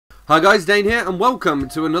Hi guys, Dane here, and welcome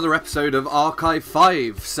to another episode of Archive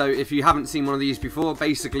 5. So if you haven't seen one of these before,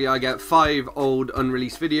 basically I get 5 old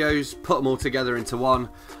unreleased videos, put them all together into one,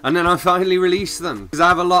 and then I finally release them. Because I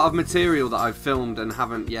have a lot of material that I've filmed and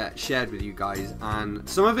haven't yet shared with you guys, and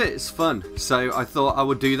some of it is fun, so I thought I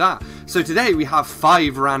would do that. So today we have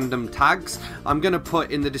 5 random tags. I'm going to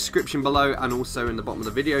put in the description below and also in the bottom of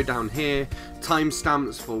the video down here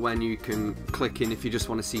timestamps for when you can click in if you just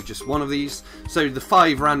want to see just one of these. So the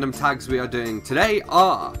 5 random tags we are doing today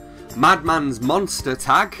are Madman's Monster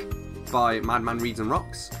tag by Madman Reads and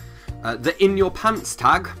Rocks, the In Your Pants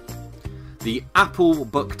tag, the Apple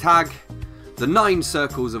Book tag, the 9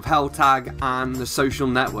 Circles of Hell tag, and the Social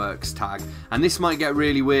Networks tag. And this might get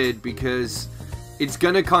really weird because it's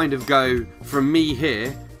gonna kind of go from me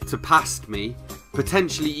here to past me,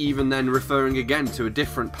 potentially even then referring again to a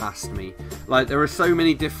different past me. Like, there are so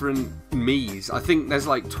many different me's. I think there's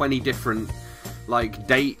like 20 different like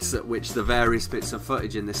dates at which the various bits of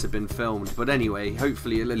footage in this have been filmed. But anyway,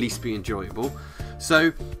 hopefully it'll at least be enjoyable.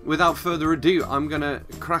 So without further ado, I'm gonna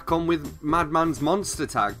crack on with Madman's Monster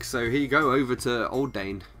tag. So here you go, over to old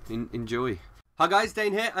Dane. Enjoy. Hi guys,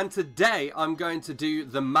 Dane here, and today I'm going to do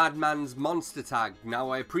the Madman's Monster tag. Now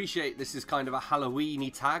I appreciate this is kind of a Halloween-y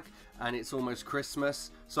tag and it's almost Christmas,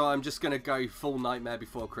 so I'm just going to go full Nightmare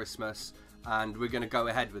Before Christmas and we're going to go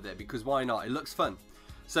ahead with it because why not? It looks fun.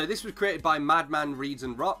 So this was created by Madman Reads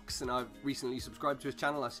and Rocks, and I've recently subscribed to his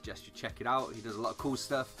channel. I suggest you check it out. He does a lot of cool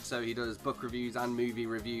stuff. So he does book reviews and movie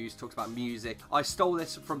reviews, talks about music. I stole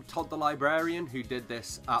this from Todd the Librarian, who did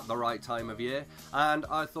this at the right time of year, and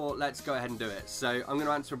I thought let's go ahead and do it. So I'm going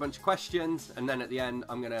to answer a bunch of questions, and then at the end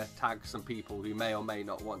I'm going to tag some people who may or may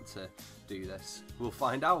not want to do this. We'll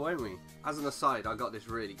find out, won't we? As an aside, I got this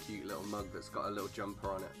really cute little mug that's got a little jumper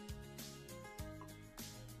on it.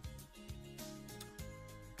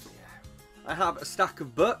 I have a stack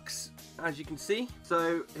of books, as you can see.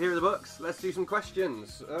 So here are the books. Let's do some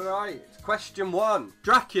questions. Alright, question 1.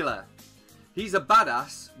 Dracula. He's a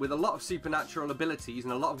badass with a lot of supernatural abilities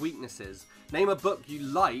and a lot of weaknesses. Name a book you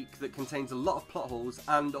like that contains a lot of plot holes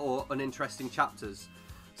and or uninteresting chapters.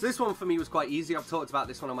 So this one for me was quite easy. I've talked about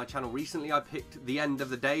this one on my channel recently. I picked The End of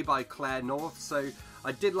the Day by Claire North. So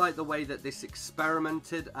I did like the way that this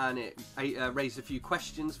experimented and it raised a few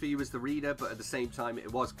questions for you as the reader, but at the same time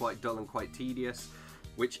it was quite dull and quite tedious,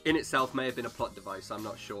 which in itself may have been a plot device, I'm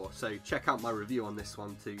not sure. So check out my review on this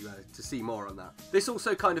one to see more on that. This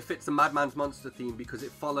also kind of fits the Madman's Monster theme because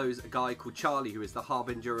it follows a guy called Charlie who is the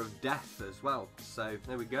harbinger of death as well. So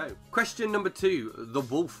there we go. Question number 2, The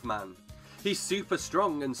Wolfman. He's super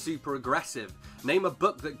strong and super aggressive. Name a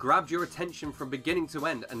book that grabbed your attention from beginning to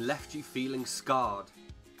end and left you feeling scarred.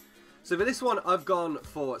 So for this one, I've gone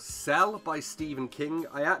for Cell by Stephen King.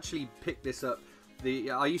 I actually picked this up.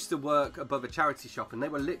 I used to work above a charity shop and they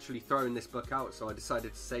were literally throwing this book out, so I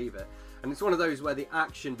decided to save it. And it's one of those where the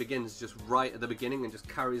action begins just right at the beginning and just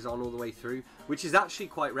carries on all the way through, which is actually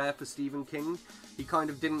quite rare for Stephen King. He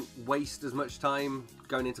kind of didn't waste as much time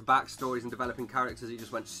going into backstories and developing characters. He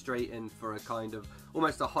just went straight in for a kind of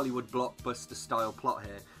almost a Hollywood blockbuster style plot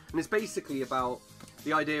here. And it's basically about,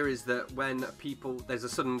 the idea is that when people, there's a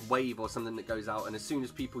sudden wave or something that goes out, and as soon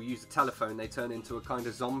as people use the telephone they turn into a kind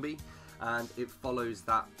of zombie. And it follows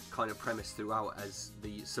that kind of premise throughout as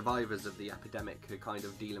the survivors of the epidemic are kind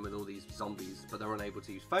of dealing with all these zombies, but they're unable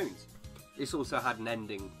to use phones. This also had an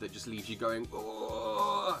ending that just leaves you going,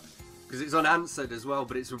 oh, because it's unanswered as well,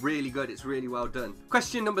 but it's really good, it's really well done.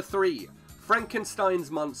 Question number 3,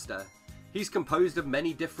 Frankenstein's monster. He's composed of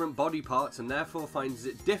many different body parts and therefore finds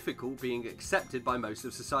it difficult being accepted by most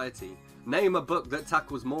of society. Name a book that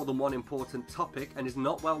tackles more than one important topic and is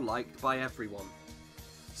not well liked by everyone.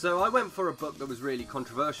 So I went for a book that was really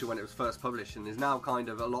controversial when it was first published and is now kind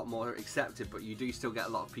of a lot more accepted, but you do still get a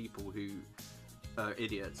lot of people who are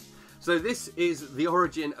idiots. So this is The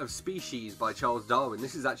Origin of Species by Charles Darwin.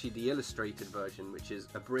 This is actually the illustrated version, which is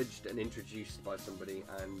abridged and introduced by somebody,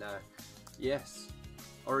 and yes,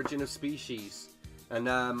 Origin of Species. And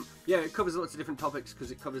yeah, it covers lots of different topics because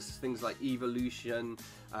it covers things like evolution,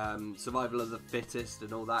 survival of the fittest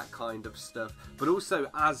and all that kind of stuff. But also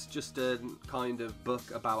as just a kind of book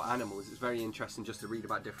about animals, it's very interesting just to read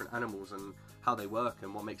about different animals and how they work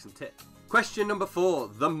and what makes them tick. Question number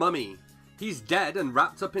 4, The Mummy. He's dead and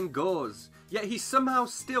wrapped up in gauze, yet he's somehow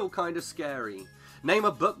still kind of scary. Name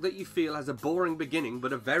a book that you feel has a boring beginning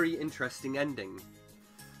but a very interesting ending.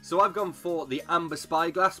 So I've gone for The Amber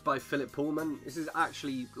Spyglass by Philip Pullman. This is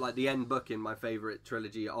actually like the end book in my favourite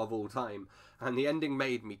trilogy of all time. And the ending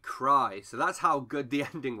made me cry. So that's how good the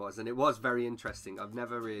ending was. And it was very interesting. I've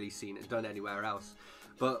never really seen it done anywhere else.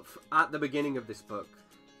 But at the beginning of this book,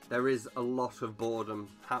 there is a lot of boredom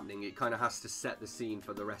happening. It kind of has to set the scene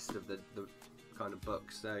for the rest of the kind of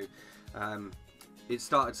book. So it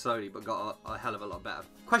started slowly but got a hell of a lot better.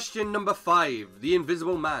 Question number 5. The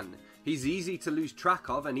Invisible Man. He's easy to lose track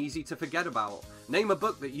of and easy to forget about. Name a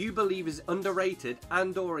book that you believe is underrated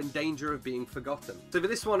and or in danger of being forgotten. So for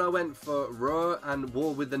this one I went for Roar and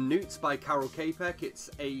War with the Newts by Carol Capek. It's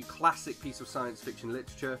a classic piece of science fiction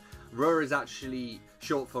literature. Roar is actually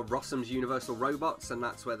short for Rossum's Universal Robots, and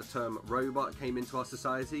that's where the term robot came into our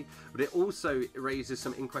society. But it also raises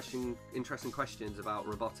some interesting questions about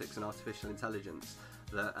robotics and artificial intelligence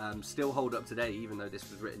that still hold up today, even though this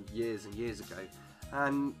was written years and years ago.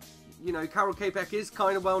 And, you know, Carol Capek is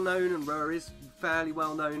kind of well known, and Roar is fairly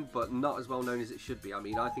well known, but not as well known as it should be. I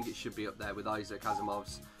mean, I think it should be up there with Isaac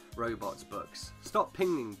Asimov's Robots books. Stop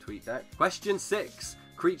pinging, TweetDeck. Question 6.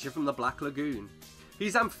 Creature from the Black Lagoon.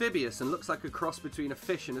 He's amphibious and looks like a cross between a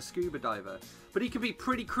fish and a scuba diver, but he can be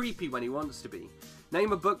pretty creepy when he wants to be.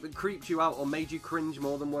 Name a book that creeped you out or made you cringe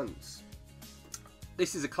more than once.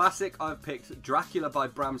 This is a classic. I've picked Dracula by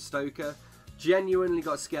Bram Stoker. Genuinely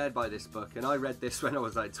got scared by this book, and I read this when I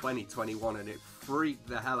was like 20, 21, and it freaked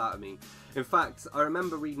the hell out of me. In fact, I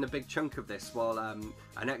remember reading a big chunk of this while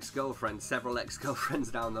an ex-girlfriend, several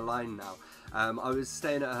ex-girlfriends down the line now, I was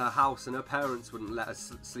staying at her house and her parents wouldn't let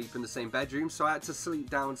us sleep in the same bedroom, so I had to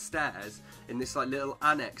sleep downstairs in this like little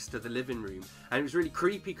annex to the living room, and it was really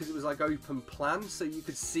creepy because it was like open plan, so you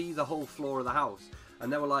could see the whole floor of the house,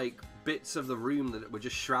 and there were like bits of the room that were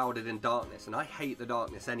just shrouded in darkness, and I hate the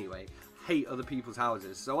darkness anyway. Hate other people's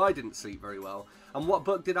houses, so I didn't sleep very well. And what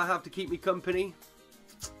book did I have to keep me company?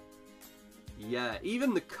 Yeah,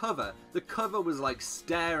 even the cover was like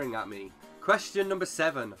staring at me. Question number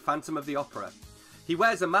 7, Phantom of the Opera. He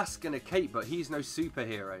wears a mask and a cape, but he's no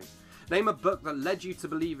superhero. Name a book that led you to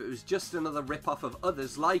believe it was just another rip-off of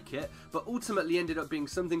others like it, but ultimately ended up being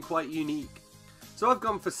something quite unique. So I've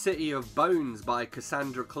gone for City of Bones by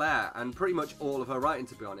Cassandra Clare, and pretty much all of her writing,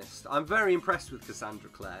 to be honest. I'm very impressed with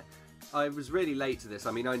Cassandra Clare. I was really late to this.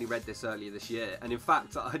 I mean, I only read this earlier this year, and in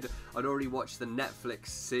fact I'd already watched the Netflix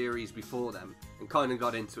series before them and kind of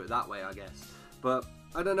got into it that way, I guess. But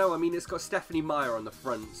I don't know, I mean, it's got Stephanie Meyer on the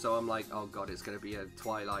front, so I'm like, oh god, it's going to be a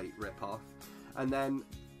Twilight ripoff. And then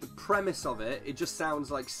the premise of it, it just sounds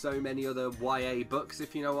like so many other YA books,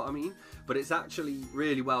 if you know what I mean. But it's actually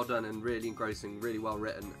really well done and really engrossing, really well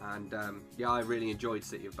written. And yeah, I really enjoyed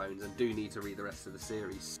City of Bones and do need to read the rest of the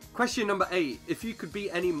series. Question number 8. If you could be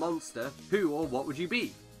any monster, who or what would you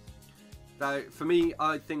be? Now, for me,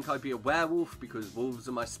 I think I'd be a werewolf because wolves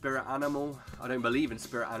are my spirit animal. I don't believe in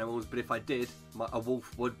spirit animals, but if I did, a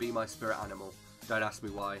wolf would be my spirit animal. Don't ask me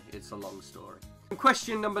why, it's a long story.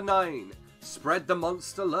 Question number 9. Spread the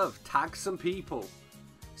monster love. Tag some people.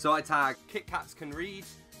 So I tag Kit Kats Can Read,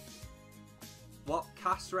 What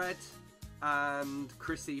Cass Read, and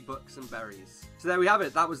Chrissy Books and Berries. So there we have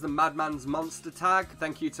it. That was the Madman's monster tag.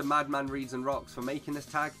 Thank you to Madman Reads and Rocks for making this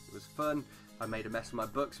tag. It was fun. I made a mess of my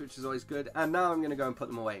books, which is always good. And now I'm going to go and put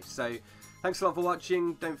them away. So thanks a lot for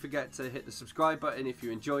watching. Don't forget to hit the subscribe button if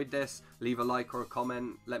you enjoyed this. Leave a like or a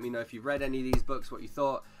comment. Let me know if you've read any of these books, what you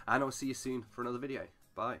thought. And I'll see you soon for another video.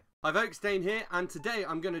 Bye. Hi folks, Dane here, and today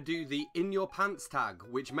I'm going to do the In Your Pants tag,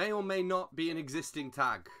 which may or may not be an existing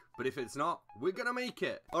tag, but if it's not, we're going to make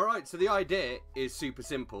it. Alright, so the idea is super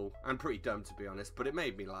simple, and pretty dumb to be honest, but it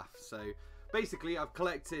made me laugh. So basically I've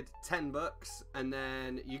collected 10 books, and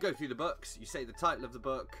then you go through the books, you say the title of the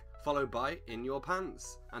book, followed by In Your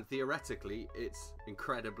Pants, and theoretically it's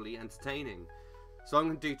incredibly entertaining. So I'm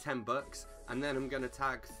going to do 10 books, and then I'm going to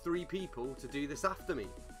tag 3 people to do this after me.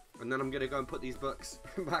 And then I'm going to go and put these books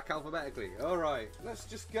back alphabetically. Alright, let's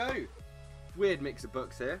just go. Weird mix of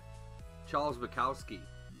books here. Charles Bukowski,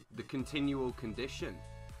 The Continual Condition,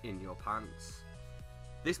 In Your Pants.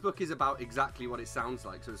 This book is about exactly what it sounds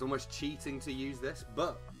like, so it's almost cheating to use this,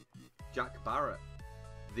 but Jack Barrett,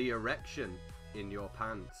 The Erection, In Your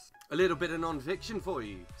Pants. A little bit of non-fiction for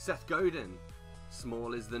you. Seth Godin,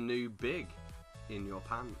 Small is the New Big, In Your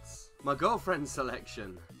Pants. My girlfriend's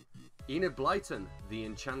selection. Enid Blyton, The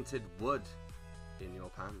Enchanted Wood, In Your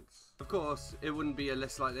Pants. Of course, it wouldn't be a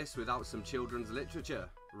list like this without some children's literature.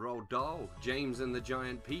 Roald Dahl, James and the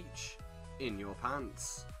Giant Peach, In Your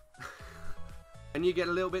Pants. And you get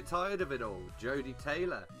a little bit tired of it all. Jodie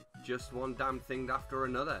Taylor, Just One Damn Thing After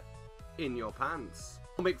Another, In Your Pants.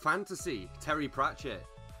 Comic fantasy, Terry Pratchett,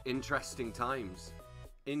 Interesting Times,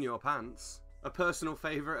 In Your Pants. A personal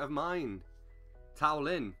favourite of mine, Tao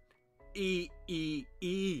Lin, E.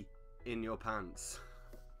 In Your Pants.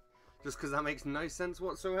 Just because that makes no sense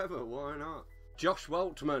whatsoever, why not? Josh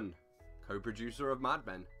Waltman, co-producer of Mad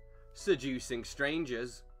Men, Seducing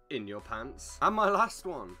Strangers, in your pants. And my last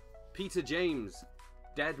one, Peter James,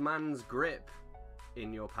 Dead Man's Grip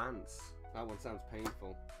in your pants. That one sounds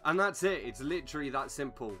painful. And that's it. It's literally that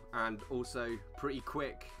simple and also pretty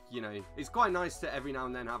quick. You know, it's quite nice to every now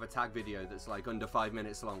and then have a tag video that's like under 5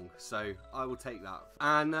 minutes long. So I will take that.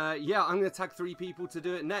 And yeah, I'm going to tag 3 people to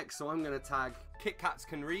do it next. So I'm going to tag Kit Kats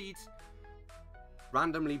Can Read,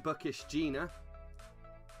 Randomly Bookish Gina,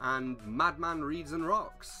 and Madman Reads and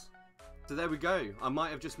Rocks. So there we go. I might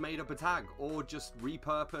have just made up a tag or just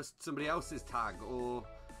repurposed somebody else's tag, or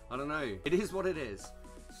I don't know. It is what it is.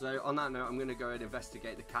 So on that note, I'm going to go and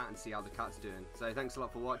investigate the cat and see how the cat's doing. So thanks a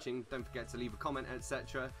lot for watching. Don't forget to leave a comment,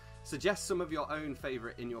 etc. Suggest some of your own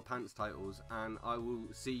favourite In Your Pants titles, and I will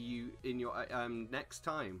see you in your next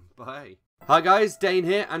time. Bye. Hi guys, Dane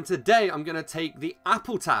here, and today I'm going to take the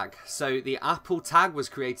Apple tag. So the Apple tag was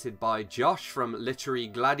created by Josh from Literary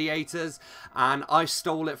Gladiators, and I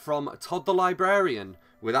stole it from Todd the Librarian.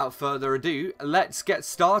 Without further ado, let's get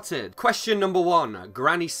started. Question number 1.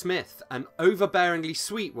 Granny Smith, an overbearingly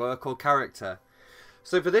sweet work or character?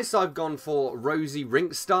 So for this, I've gone for Rosie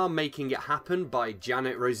Rinkstar, Making It Happen by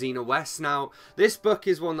Janet Rosina West. Now, this book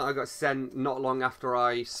is one that I got sent not long after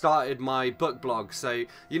I started my book blog. So,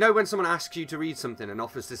 you know when someone asks you to read something and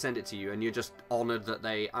offers to send it to you and you're just honoured that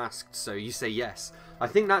they asked, so you say yes. I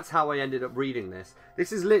think that's how I ended up reading this.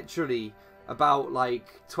 This is literally about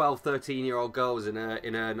like 12-13-year-old girls in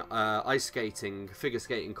an ice skating, figure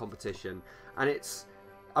skating competition, and it's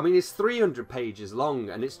 300 pages long,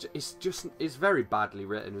 and it's very badly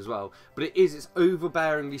written as well, but it's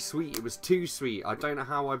overbearingly sweet. It was too sweet. I don't know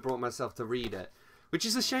how I brought myself to read it, which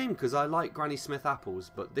is a shame because I like Granny Smith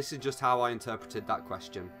apples, but this is just how I interpreted that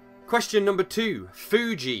question. Question number 2,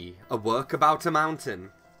 Fuji, a work about a mountain.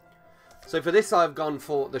 So for this, I've gone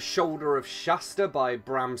for The Shoulder of Shasta by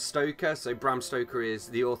Bram Stoker. So Bram Stoker is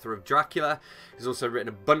the author of Dracula. He's also written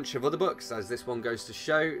a bunch of other books, as this one goes to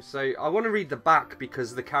show. So I want to read the back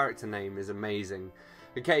because the character name is amazing.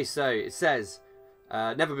 Okay, so it says,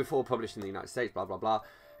 never before published in the United States, blah, blah, blah.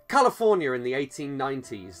 California in the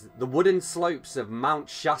 1890s. The wooden slopes of Mount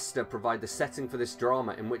Shasta provide the setting for this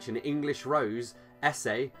drama in which an English rose,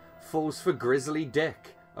 Essay, falls for Grizzly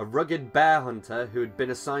Dick, a rugged bear hunter who had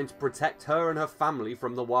been assigned to protect her and her family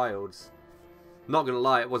from the wilds. Not gonna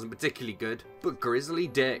lie, it wasn't particularly good, but Grizzly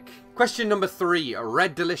Dick. Question number 3,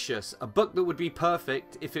 Red Delicious, a book that would be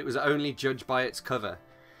perfect if it was only judged by its cover.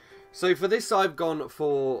 So for this, I've gone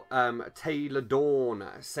for Taylor Dawn,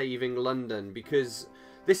 Saving London, because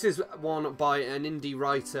this is one by an indie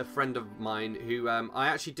writer friend of mine who I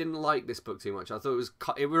actually didn't like this book too much. I thought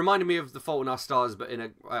it reminded me of The Fault in Our Stars, but in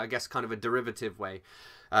a, I guess, kind of a derivative way.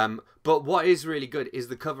 But what is really good is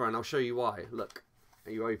the cover, and I'll show you why. Look,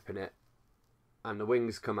 you open it, and the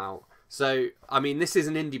wings come out. So, I mean, this is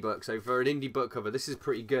an indie book, so for an indie book cover, this is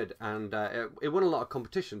pretty good, and it won a lot of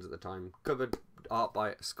competitions at the time. Covered art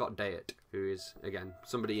by Scott Dayett, who is, again,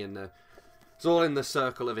 somebody in the... It's all in the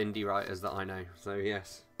circle of indie writers that I know, so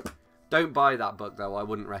yes. Don't buy that book, though. I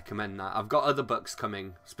wouldn't recommend that. I've got other books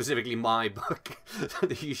coming, specifically my book,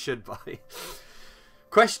 that you should buy.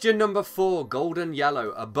 Question number 4, Golden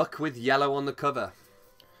Yellow, a book with yellow on the cover.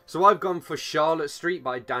 So I've gone for Charlotte Street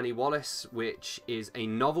by Danny Wallace, which is a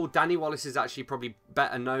novel. Danny Wallace is actually probably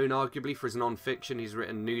better known, arguably, for his non-fiction. He's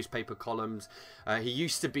written newspaper columns. He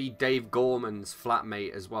used to be Dave Gorman's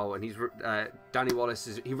flatmate as well. And Danny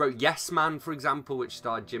Wallace, he wrote Yes Man, for example, which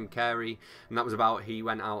starred Jim Carrey. And that was about he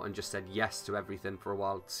went out and just said yes to everything for a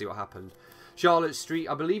while to see what happened. Charlotte Street,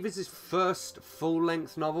 I believe, is his first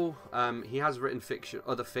full-length novel. He has written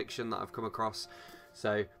other fiction that I've come across.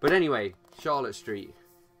 So, but anyway, Charlotte Street.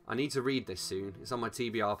 I need to read this soon. It's on my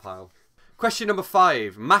TBR pile. Question number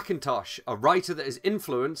 5. Macintosh, a writer that has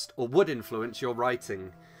influenced or would influence your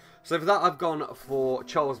writing. So for that, I've gone for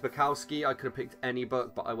Charles Bukowski. I could have picked any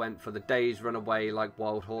book, but I went for The Days Run Away Like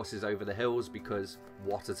Wild Horses Over the Hills because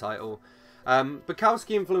what a title.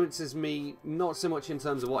 Bukowski influences me not so much in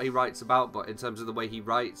terms of what he writes about, but in terms of the way he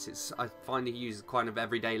writes. I find he uses kind of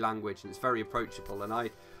everyday language, and it's very approachable, and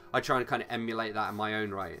I try and kind of emulate that in my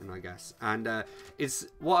own writing, I guess. And it's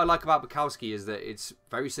what I like about Bukowski is that it's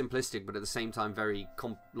very simplistic, but at the same time very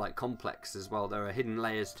complex as well. There are hidden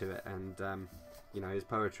layers to it, and you know, his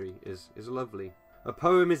poetry is lovely. A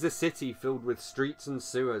poem is a city filled with streets and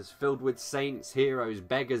sewers, filled with saints, heroes,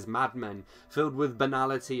 beggars, madmen, filled with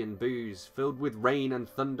banality and booze, filled with rain and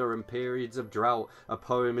thunder and periods of drought. A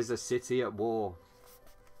poem is a city at war.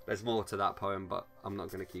 There's more to that poem, but I'm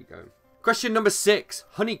not going to keep going. Question number 6,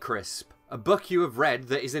 Honeycrisp, a book you have read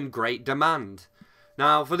that is in great demand.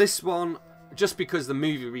 Now, for this one, just because the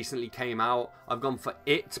movie recently came out, I've gone for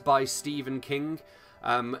It by Stephen King.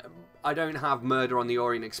 I don't have Murder on the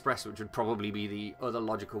Orient Express, which would probably be the other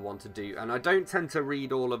logical one to do. And I don't tend to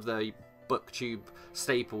read all of the booktube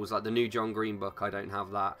staples, like the new John Green book. I don't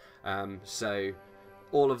have that. So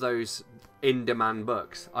all of those in-demand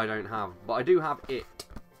books I don't have. But I do have It.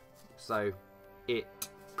 So, It.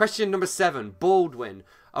 Question number 7. Baldwin.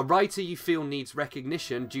 A writer you feel needs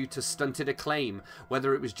recognition due to stunted acclaim,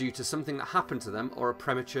 whether it was due to something that happened to them or a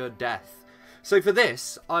premature death. So for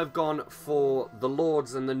this, I've gone for The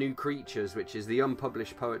Lords and the New Creatures, which is the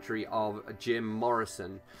unpublished poetry of Jim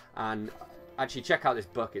Morrison. And actually, check out this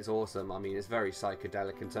book. It's awesome. I mean, it's very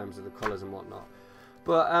psychedelic in terms of the colours and whatnot.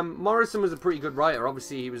 But Morrison was a pretty good writer.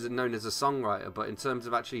 Obviously, he was known as a songwriter, but in terms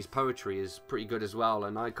of actually his poetry is pretty good as well.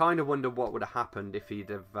 And I kind of wonder what would have happened if he'd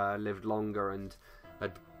have lived longer and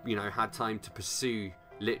had, you know, had time to pursue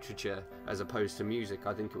literature as opposed to music.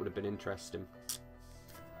 I think it would have been interesting.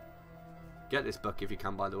 Get this book if you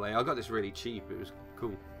can, by the way. I got this really cheap. It was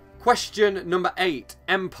cool. Question number 8.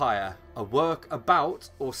 Empire. A work about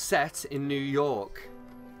or set in New York.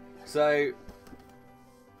 So,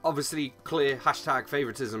 obviously clear hashtag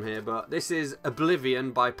favoritism here, but this is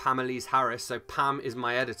Oblivion by Pamela Harris. So Pam is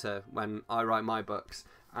my editor when I write my books.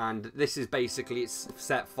 And this is basically, its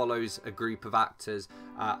set follows a group of actors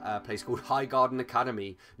at a place called High Garden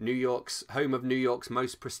Academy, New York's home of New York's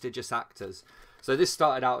most prestigious actors. So this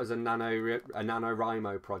started out as a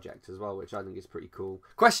NaNoWriMo project as well, which I think is pretty cool.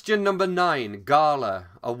 Question number 9. Gala.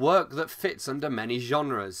 A work that fits under many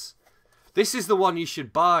genres. This is the one you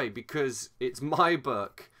should buy because it's my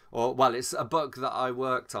book. Or, well, it's a book that I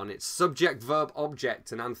worked on. It's Subject, Verb,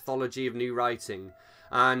 Object, an anthology of new writing.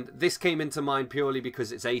 And this came into mind purely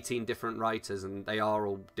because it's 18 different writers and they are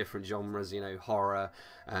all different genres, you know, horror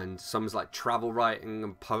and some's like travel writing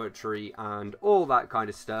and poetry and all that kind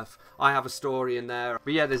of stuff. I have a story in there.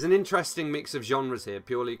 But yeah, there's an interesting mix of genres here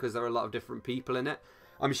purely because there are a lot of different people in it.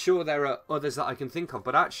 I'm sure there are others that I can think of,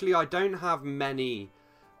 but actually I don't have many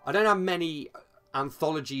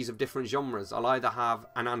anthologies of different genres. I'll either have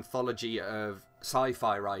an anthology of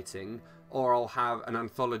sci-fi writing, or I'll have an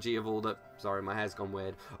anthology of all the... Sorry, my hair's gone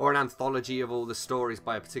weird. Or an anthology of all the stories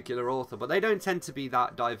by a particular author. But they don't tend to be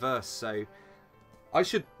that diverse, so I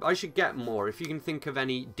should get more. If you can think of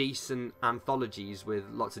any decent anthologies with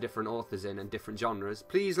lots of different authors in and different genres,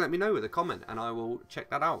 please let me know with a comment and I will check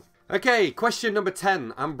that out. Okay, question number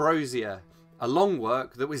 10. Ambrosia. A long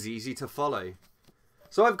work that was easy to follow.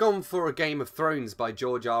 So I've gone for A Game of Thrones by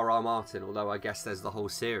George R.R. Martin, although I guess there's the whole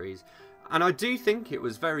series. And I do think it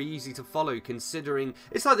was very easy to follow, considering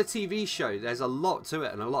it's like the TV show. There's a lot to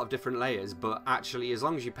it and a lot of different layers, but actually, as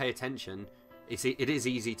long as you pay attention, it is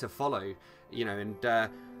easy to follow, you know. And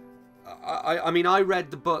I mean, I read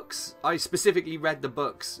the books. I specifically read the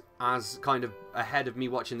books as kind of ahead of me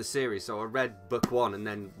watching the series. So I read book 1 and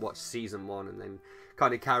then watched season 1 and then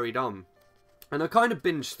kind of carried on. And I kind of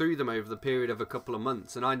binged through them over the period of a couple of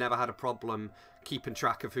months, and I never had a problem keeping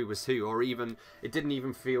track of who was who, or even, it didn't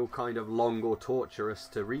even feel kind of long or torturous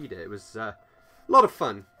to read it. It was a lot of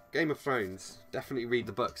fun. Game of Thrones. Definitely read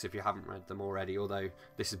the books if you haven't read them already, although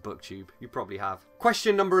this is BookTube. You probably have.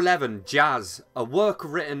 Question number 11. Jazz. A work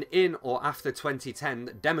written in or after 2010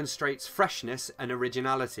 that demonstrates freshness and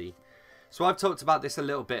originality. So I've talked about this a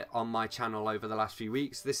little bit on my channel over the last few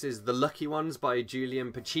weeks. This is The Lucky Ones by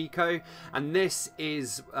Julian Pacheco. And this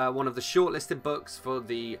is one of the shortlisted books for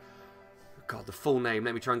the... God, the full name.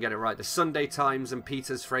 Let me try and get it right. The Sunday Times and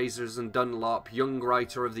Peters, Frasers and Dunlop Young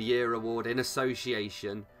Writer of the Year Award in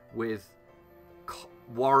association with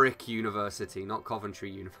Warwick University, not Coventry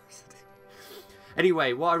University.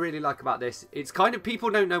 Anyway, what I really like about this, it's kind of, people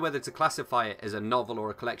don't know whether to classify it as a novel or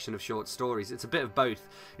a collection of short stories. It's a bit of both.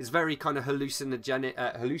 It's very kind of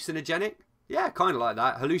hallucinogenic? Yeah, kind of like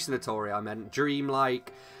that. Hallucinatory, I meant.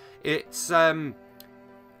 Dreamlike. It's, I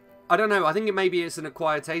don't know, I think maybe it's an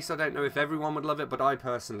acquired taste. I don't know if everyone would love it, but I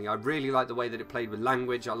personally, I really like the way that it played with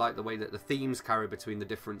language. I like the way that the themes carry between the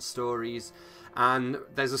different stories. And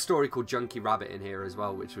there's a story called Junkie Rabbit in here as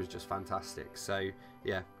well, which was just fantastic. So,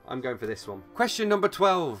 yeah, I'm going for this one. Question number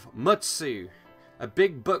 12. Mutsu. A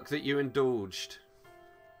big book that you indulged.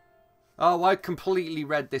 Oh, I completely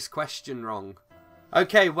read this question wrong.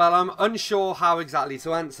 Okay, well, I'm unsure how exactly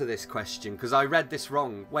to answer this question because I read this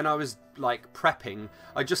wrong. When I was, like, prepping,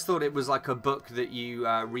 I just thought it was like a book that you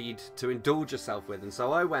read to indulge yourself with. And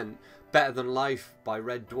so I went Better Than Life by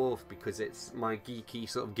Red Dwarf because it's my geeky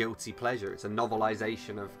sort of guilty pleasure. It's a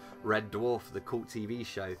novelization of Red Dwarf, the cult TV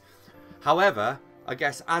show. However, I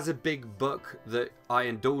guess as a big book that I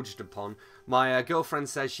indulged upon, my girlfriend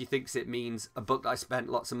says she thinks it means a book that I spent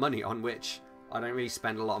lots of money on, which I don't really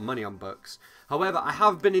spend a lot of money on books. However, I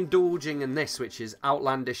have been indulging in this, which is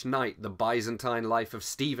Outlandish Night, The Byzantine Life of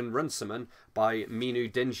Stephen Runciman by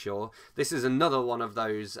Minu Dinshaw. This is another one of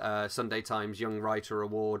those Sunday Times Young Writer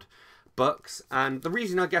Award books, and the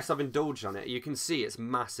reason I guess I've indulged on it, you can see it's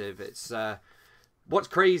massive. It's what's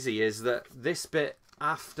crazy is that this bit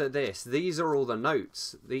after this, these are all the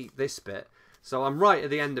notes, this bit. So I'm right at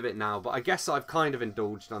the end of it now, but I guess I've kind of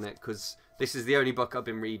indulged on it because this is the only book I've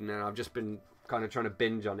been reading, and I've just been kind of trying to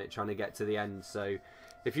binge on it, trying to get to the end. So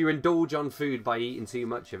if you indulge on food by eating too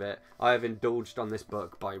much of it, I have indulged on this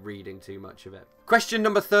book by reading too much of it. Question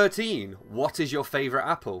number 13. What is your favourite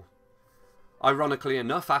apple? Ironically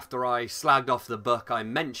enough, after I slagged off the book I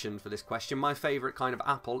mentioned for this question, my favourite kind of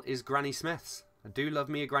apple is Granny Smith's. I do love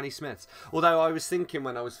me a Granny Smith's. Although I was thinking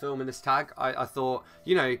when I was filming this tag, I thought,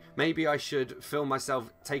 you know, maybe I should film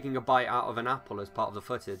myself taking a bite out of an apple as part of the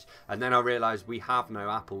footage. And then I realised we have no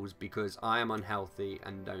apples because I am unhealthy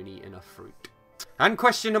and don't eat enough fruit. And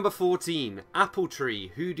question number 14. Apple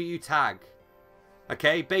tree, who do you tag?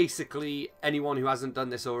 Okay, basically anyone who hasn't done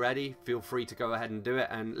this already, feel free to go ahead and do it.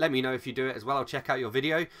 And let me know if you do it as well. I'll check out your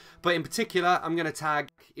video. But in particular, I'm going to tag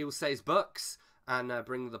It Says Books and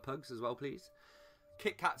bring the pugs as well, please.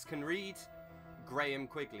 Kit Kats Can Read, Graham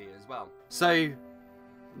Quigley as well. So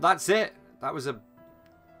that's it. That's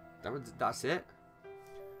it.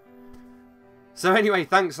 So anyway,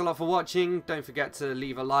 thanks a lot for watching. Don't forget to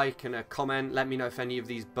leave a like and a comment. Let me know if any of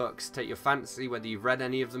these books take your fancy, whether you've read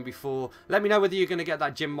any of them before. Let me know whether you're going to get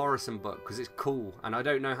that Jim Morrison book, because it's cool. And I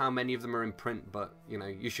don't know how many of them are in print, but, you know,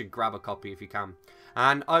 you should grab a copy if you can.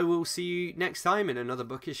 And I will see you next time in another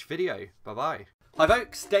bookish video. Bye-bye. Hi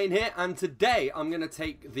folks, Dane here, and today I'm going to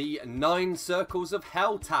take the 9 Circles of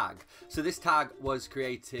Hell tag. So this tag was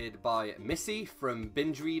created by Missy from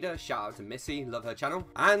Binge Reader. Shout out to Missy, love her channel.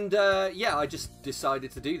 And yeah, I just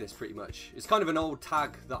decided to do this pretty much. It's kind of an old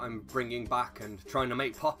tag that I'm bringing back and trying to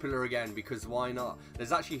make popular again, because why not?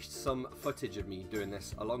 There's actually some footage of me doing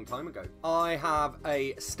this a long time ago. I have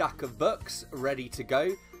a stack of books ready to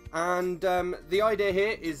go. And the idea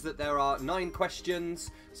here is that there are 9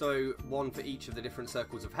 questions, so 1 for each of the different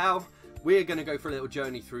circles of hell. We're going to go for a little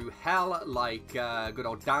journey through hell, like good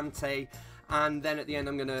old Dante, and then at the end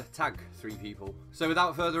I'm going to tag 3 people. So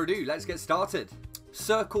without further ado, let's get started.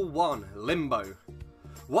 Circle 1, Limbo.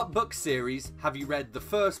 What book series have you read the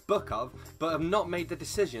first book of, but have not made the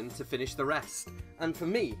decision to finish the rest? And for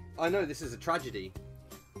me, I know this is a tragedy.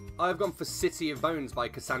 I've gone for City of Bones by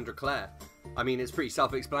Cassandra Clare. I mean, it's pretty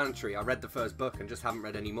self-explanatory. I read the first book and just haven't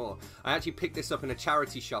read any more. I actually picked this up in a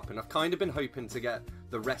charity shop, and I've kind of been hoping to get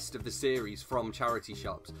the rest of the series from charity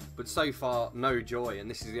shops. But so far, no joy, and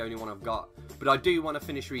this is the only one I've got. But I do want to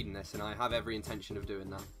finish reading this, and I have every intention of doing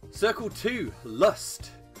that. Circle 2,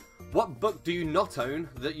 Lust. What book do you not own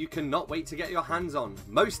that you cannot wait to get your hands on?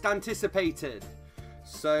 Most anticipated.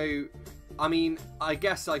 So, I mean, I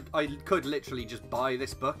guess I could literally just buy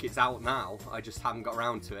this book. It's out now. I just haven't got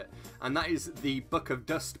around to it. And that is The Book of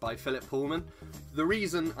Dust by Philip Pullman. The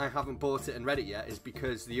reason I haven't bought it and read it yet is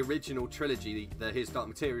because the original trilogy, the His Dark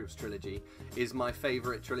Materials trilogy, is my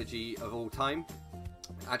favourite trilogy of all time.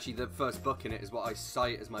 Actually, the first book in it is what I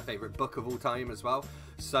cite as my favourite book of all time as well.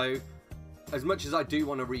 So, as much as I do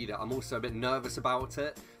want to read it, I'm also a bit nervous about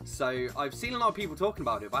it. So, I've seen a lot of people talking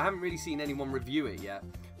about it, but I haven't really seen anyone review it yet.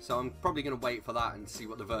 So I'm probably going to wait for that and see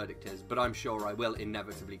what the verdict is, but I'm sure I will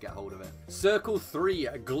inevitably get hold of it. Circle 3,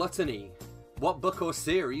 Gluttony. What book or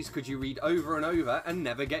series could you read over and over and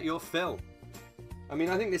never get your fill? I mean,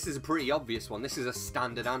 I think this is a pretty obvious one. This is a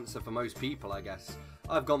standard answer for most people, I guess.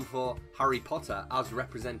 I've gone for Harry Potter, as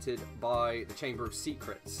represented by the Chamber of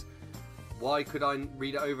Secrets. Why could I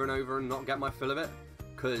read it over and over and not get my fill of it?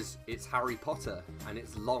 Because it's Harry Potter, and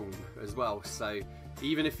it's long as well, so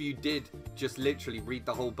even if you did just literally read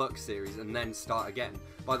the whole book series and then start again,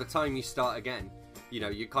 by the time you start again, you know,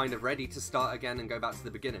 you're kind of ready to start again and go back to the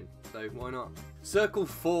beginning. So why not? Circle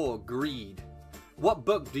 4, Greed. What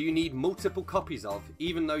book do you need multiple copies of,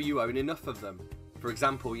 even though you own enough of them? For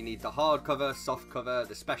example, you need the hardcover, softcover,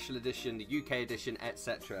 the special edition, the UK edition,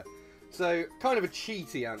 etc. So, kind of a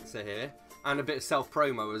cheaty answer here, and a bit of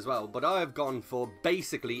self-promo as well, but I have gone for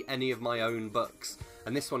basically any of my own books.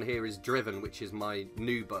 And this one here is Driven, which is my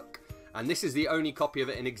new book. And this is the only copy of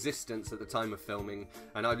it in existence at the time of filming,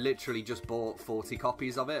 and I literally just bought 40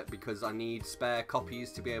 copies of it because I need spare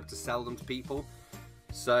copies to be able to sell them to people.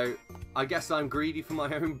 So, I guess I'm greedy for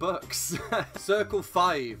my own books. Circle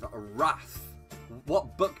 5, Wrath.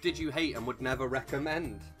 What book did you hate and would never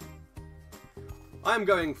recommend? I'm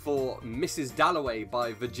going for Mrs. Dalloway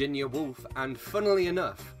by Virginia Woolf, and funnily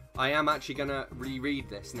enough, I am actually going to reread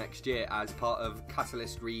this next year as part of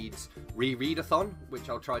Catalyst Reads Rereadathon, which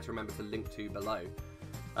I'll try to remember to link to below.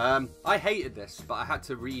 I hated this, but I had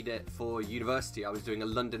to read it for university. I was doing a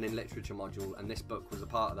London in Literature module, and this book was a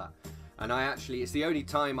part of that. And it's the only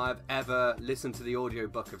time I've ever listened to the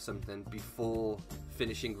audiobook of something before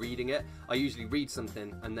finishing reading it. I usually read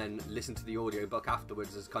something and then listen to the audiobook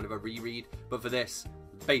afterwards as kind of a reread. But for this,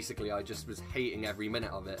 basically I just was hating every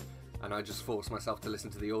minute of it. And I just forced myself to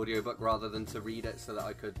listen to the audiobook rather than to read it so that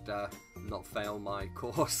I could not fail my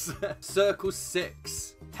course. Circle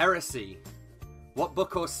 6, Heresy. What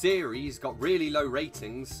book or series got really low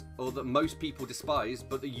ratings, or that most people despised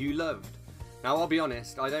but that you loved? Now, I'll be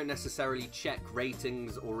honest, I don't necessarily check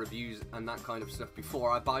ratings or reviews and that kind of stuff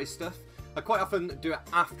before I buy stuff. I quite often do it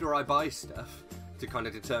after I buy stuff to kind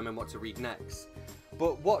of determine what to read next.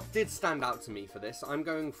 But what did stand out to me for this, I'm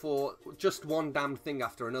going for Just One Damn Thing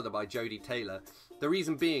After Another by Jodie Taylor. The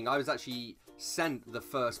reason being, I was actually sent the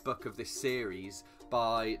first book of this series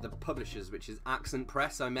by the publishers, which is Accent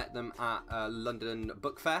Press. I met them at a London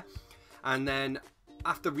book fair, and then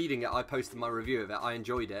after reading it, I posted my review of it. I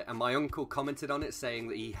enjoyed it, and my uncle commented on it saying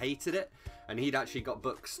that he hated it, and he'd actually got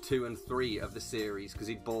books 2 and 3 of the series because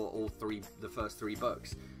he'd bought the first 3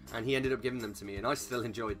 books, and he ended up giving them to me, and I still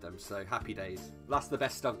enjoyed them, so happy days. That's the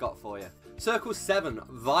best I've got for you. Circle 7,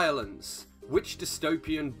 Violence. Which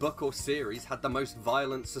dystopian book or series had the most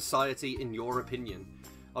violent society in your opinion?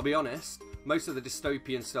 I'll be honest, most of the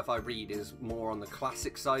dystopian stuff I read is more on the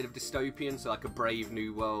classic side of dystopian, so like A Brave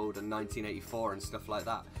New World and 1984 and stuff like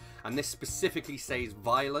that. And this specifically says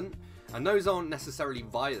violent, and those aren't necessarily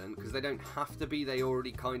violent because they don't have to be, they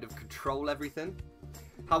already kind of control everything.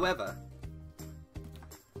 However,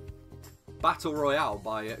 Battle Royale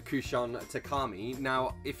by Kushan Takami.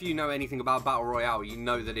 Now, if you know anything about Battle Royale, you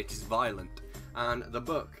know that it is violent, and the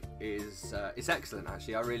book is it's excellent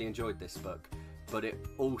actually. I really enjoyed this book. But it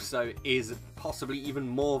also is possibly even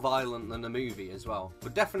more violent than the movie as well.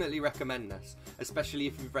 But definitely recommend this, especially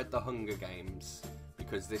if you've read The Hunger Games,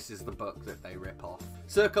 because this is the book that they rip off.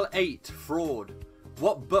 Circle 8, Fraud.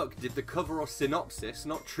 What book did the cover or synopsis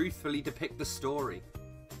not truthfully depict the story?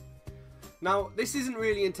 Now, this isn't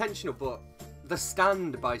really intentional, but The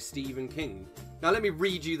Stand by Stephen King. Now let me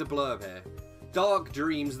read you the blurb here. Dark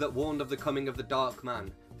dreams that warned of the coming of the Dark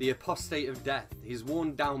Man. The apostate of death, his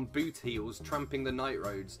worn-down boot heels tramping the night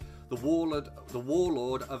roads, the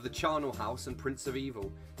warlord of the charnel house and prince of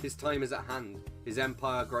evil. His time is at hand, his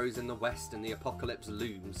empire grows in the west and the apocalypse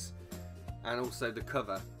looms. And also the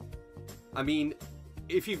cover. I mean,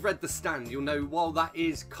 if you've read The Stand, you'll know while that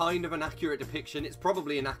is kind of an accurate depiction, it's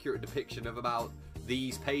probably an accurate depiction of about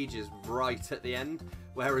these pages right at the end,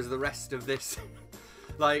 whereas the rest of this,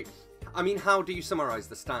 like, I mean, how do you summarise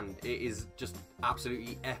The Stand? It is just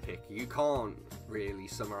absolutely epic. You can't really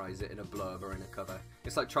summarise it in a blurb or in a cover.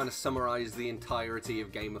 It's like trying to summarise the entirety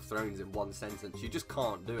of Game of Thrones in one sentence. You just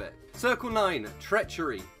can't do it. Circle 9,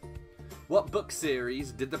 Treachery. What book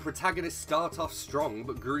series did the protagonist start off strong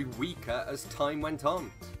but grew weaker as time went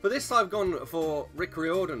on? For this I've gone for Rick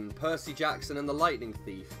Riordan, Percy Jackson and the Lightning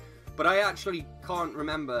Thief. But I actually can't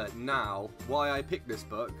remember now why I picked this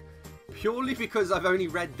book. Purely because I've only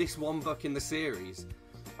read this one book in the series.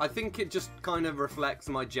 I think it just kind of reflects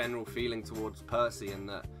my general feeling towards Percy, and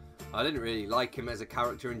that I didn't really like him as a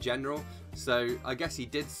character in general. So I guess he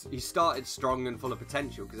started strong and full of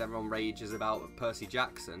potential because everyone rages about Percy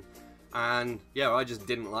Jackson. And yeah, I just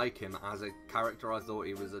didn't like him as a character. I thought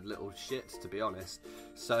he was a little shit, to be honest.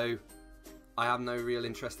 So I have no real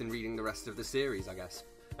interest in reading the rest of the series, I guess.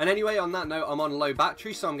 And anyway, on that note, I'm on low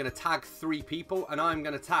battery, so I'm going to tag 3 people, and I'm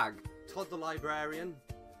going to tag Todd the Librarian,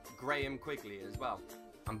 Graham Quigley as well,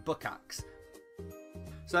 and Bookaxe.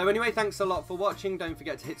 So anyway, thanks a lot for watching. Don't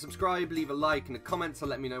forget to hit subscribe, leave a like and a comment to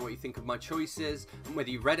let me know what you think of my choices, and whether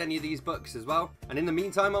you've read any of these books as well. And in the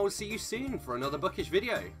meantime, I will see you soon for another bookish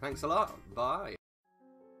video. Thanks a lot. Bye.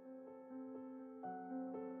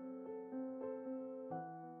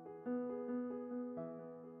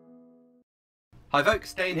 Hi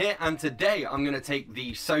folks, Dane here, and today I'm going to take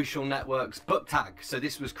the Social Networks book tag. So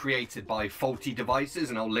this was created by Faulty Devices,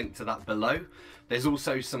 and I'll link to that below. There's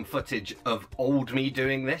also some footage of old me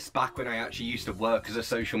doing this, back when I actually used to work as a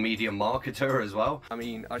social media marketer as well. I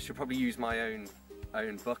mean, I should probably use my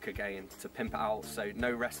own book again to pimp it out. So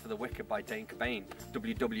No Rest for the Wicked by Dane Cobain,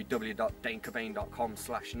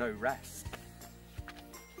 www.danecobain.com/no-rest.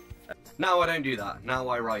 Now I don't do that, now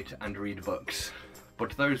I write and read books.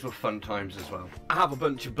 But those were fun times as well. I have a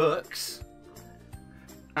bunch of books,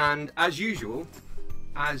 and as usual,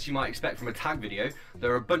 as you might expect from a tag video,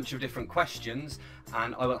 there are a bunch of different questions,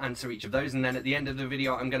 and I will answer each of those, and then at the end of the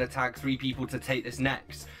video I'm going to tag 3 people to take this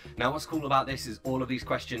next. Now what's cool about this is all of these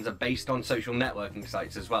questions are based on social networking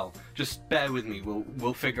sites as well. Just bear with me,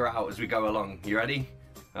 we'll figure it out as we go along. You ready?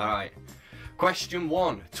 Alright. Question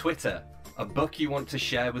 1, Twitter. A book you want to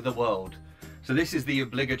share with the world. So this is the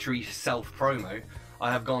obligatory self-promo.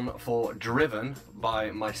 I have gone for Driven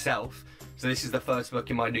by myself. So this is the first book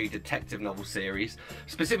in my new detective novel series.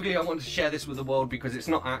 Specifically, I want to share this with the world because it's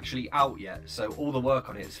not actually out yet. So all the work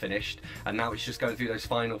on it is finished, and now it's just going through those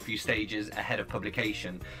final few stages ahead of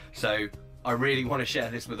publication. So I really want to share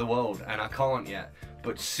this with the world, and I can't yet,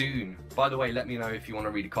 but soon. By the way, let me know if you want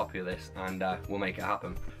to read a copy of this, and we'll make it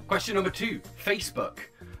happen. Question number 2, Facebook.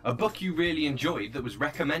 A book you really enjoyed that was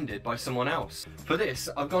recommended by someone else. For this,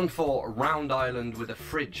 I've gone for Round Island with a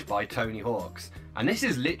Fridge by Tony Hawks. And this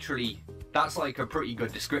is literally, that's like a pretty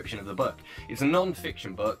good description of the book. It's a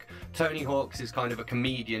non-fiction book. Tony Hawks is kind of a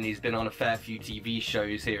comedian. He's been on a fair few TV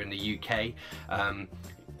shows here in the UK.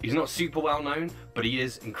 He's not super well known, but he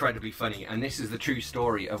is incredibly funny. And this is the true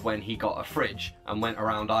story of when he got a fridge and went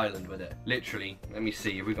around Ireland with it. Literally, let me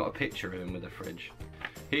see, have we got a picture of him with a fridge?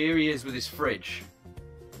 Here he is with his fridge.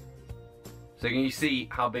 So can you see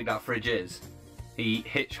how big that fridge is? He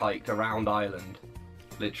hitchhiked around Ireland,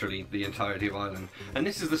 literally the entirety of Ireland. And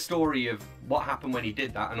this is the story of what happened when he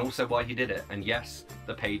did that, and also why he did it. And yes,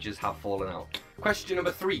 the pages have fallen out. Question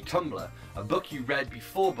number 3, Tumblr. A book you read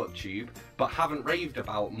before BookTube, but haven't raved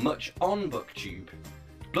about much on BookTube.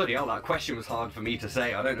 Bloody hell, that question was hard for me to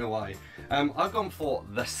say, I don't know why. I've gone for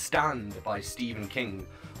The Stand by Stephen King,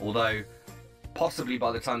 although possibly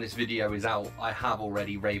by the time this video is out, I have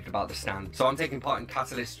already raved about The Stand. So I'm taking part in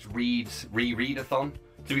Catalyst Reads Rereadathon.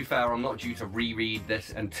 To be fair, I'm not due to reread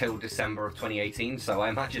this until December of 2018, so I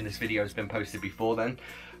imagine this video has been posted before then.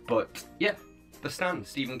 But yeah, The Stand,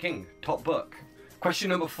 Stephen King, top book.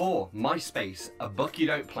 Question number 4, MySpace, a book you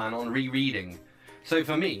don't plan on rereading. So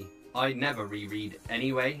for me, I never reread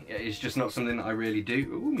anyway. It's just not something that I really do.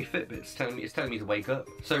 Ooh, my Fitbit's telling me to wake up.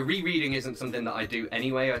 So rereading isn't something that I do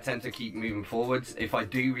anyway. I tend to keep moving forwards. If I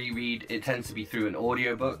do reread, it tends to be through an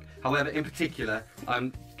audiobook. However, in particular,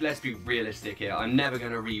 let's be realistic here. I'm never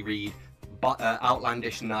going to reread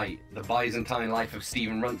Outlandish Night, The Byzantine Life of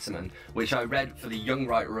Stephen Runciman, which I read for the Young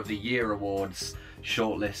Writer of the Year Awards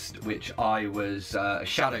shortlist, which I was a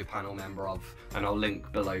shadow panel member of, and I'll link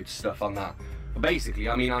below stuff on that. But basically,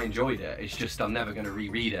 I mean, I enjoyed it. It's just I'm never going to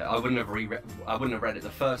reread it. I wouldn't have read it the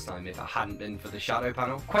first time if it hadn't been for the shadow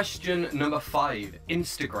panel. Question number 5,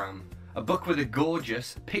 Instagram. A book with a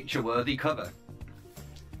gorgeous, picture-worthy cover.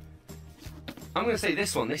 I'm going to say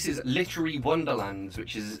this one. This is Literary Wonderlands,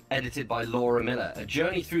 which is edited by Laura Miller. A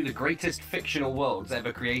journey through the greatest fictional worlds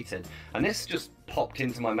ever created. And this just popped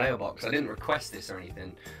into my mailbox. I didn't request this or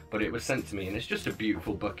anything, but it was sent to me. And it's just a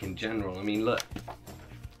beautiful book in general. I mean, look.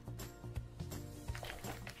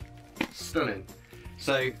 Stunning.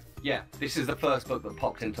 So yeah, this is the first book that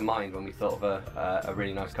popped into mind when we thought of a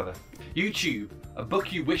really nice cover. YouTube, a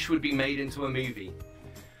book you wish would be made into a movie.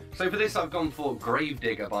 So for this I've gone for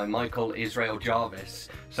Gravedigger by Michael Israel Jarvis.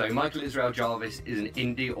 So Michael Israel Jarvis is an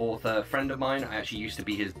indie author friend of mine. I actually used to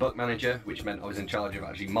be his book manager, which meant I was in charge of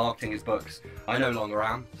actually marketing his books. I no longer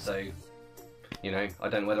am, so you know, I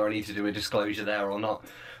don't know whether I need to do a disclosure there or not.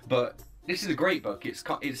 But this is a great book.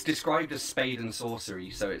 It's described as spade and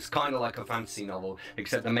sorcery, so it's kind of like a fantasy novel,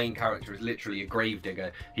 except the main character is literally a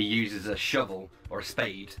gravedigger. He uses a shovel, or a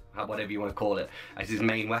spade, whatever you want to call it, as his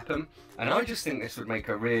main weapon. And I just think this would make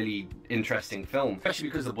a really interesting film, especially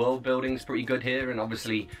because the world building is pretty good here, and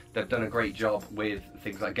obviously they've done a great job with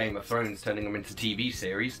things like Game of Thrones, turning them into TV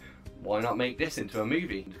series. Why not make this into a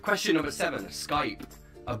movie? Question number 7, Skype.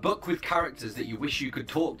 A book with characters that you wish you could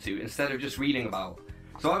talk to instead of just reading about.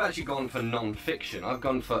 So I've actually gone for non-fiction. I've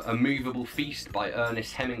gone for A Movable Feast by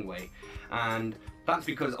Ernest Hemingway, and that's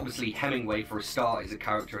because obviously Hemingway, for a start, is a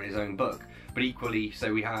character in his own book, but equally,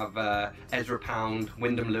 so we have Ezra Pound,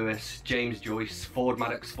 Wyndham Lewis, James Joyce, Ford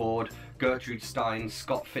Madox Ford, Gertrude Stein,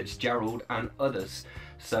 Scott Fitzgerald, and others.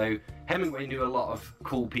 So Hemingway knew a lot of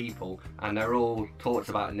cool people, and they're all talked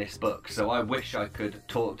about in this book, so I wish I could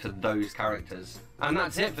talk to those characters. And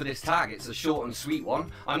that's it for this tag. It's a short and sweet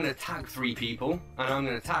one. I'm going to tag 3 people, and I'm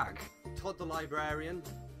going to tag Todd the Librarian,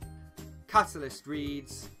 Catalyst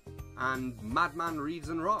Reads, and Madman Reads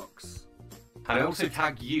and Rocks. And I also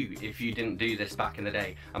tag you if you didn't do this back in the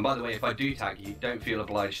day. And by the way, if I do tag you, don't feel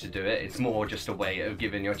obliged to do it. It's more just a way of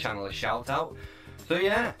giving your channel a shout out. So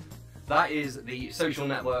yeah, that is the social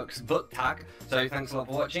networks book tag. So thanks a lot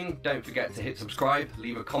for watching. Don't forget to hit subscribe,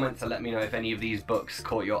 leave a comment to let me know if any of these books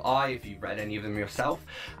caught your eye, if you've read any of them yourself,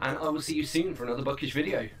 and I will see you soon for another bookish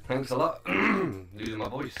video. Thanks a lot. Losing my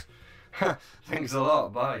voice. Thanks a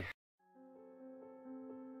lot. Bye.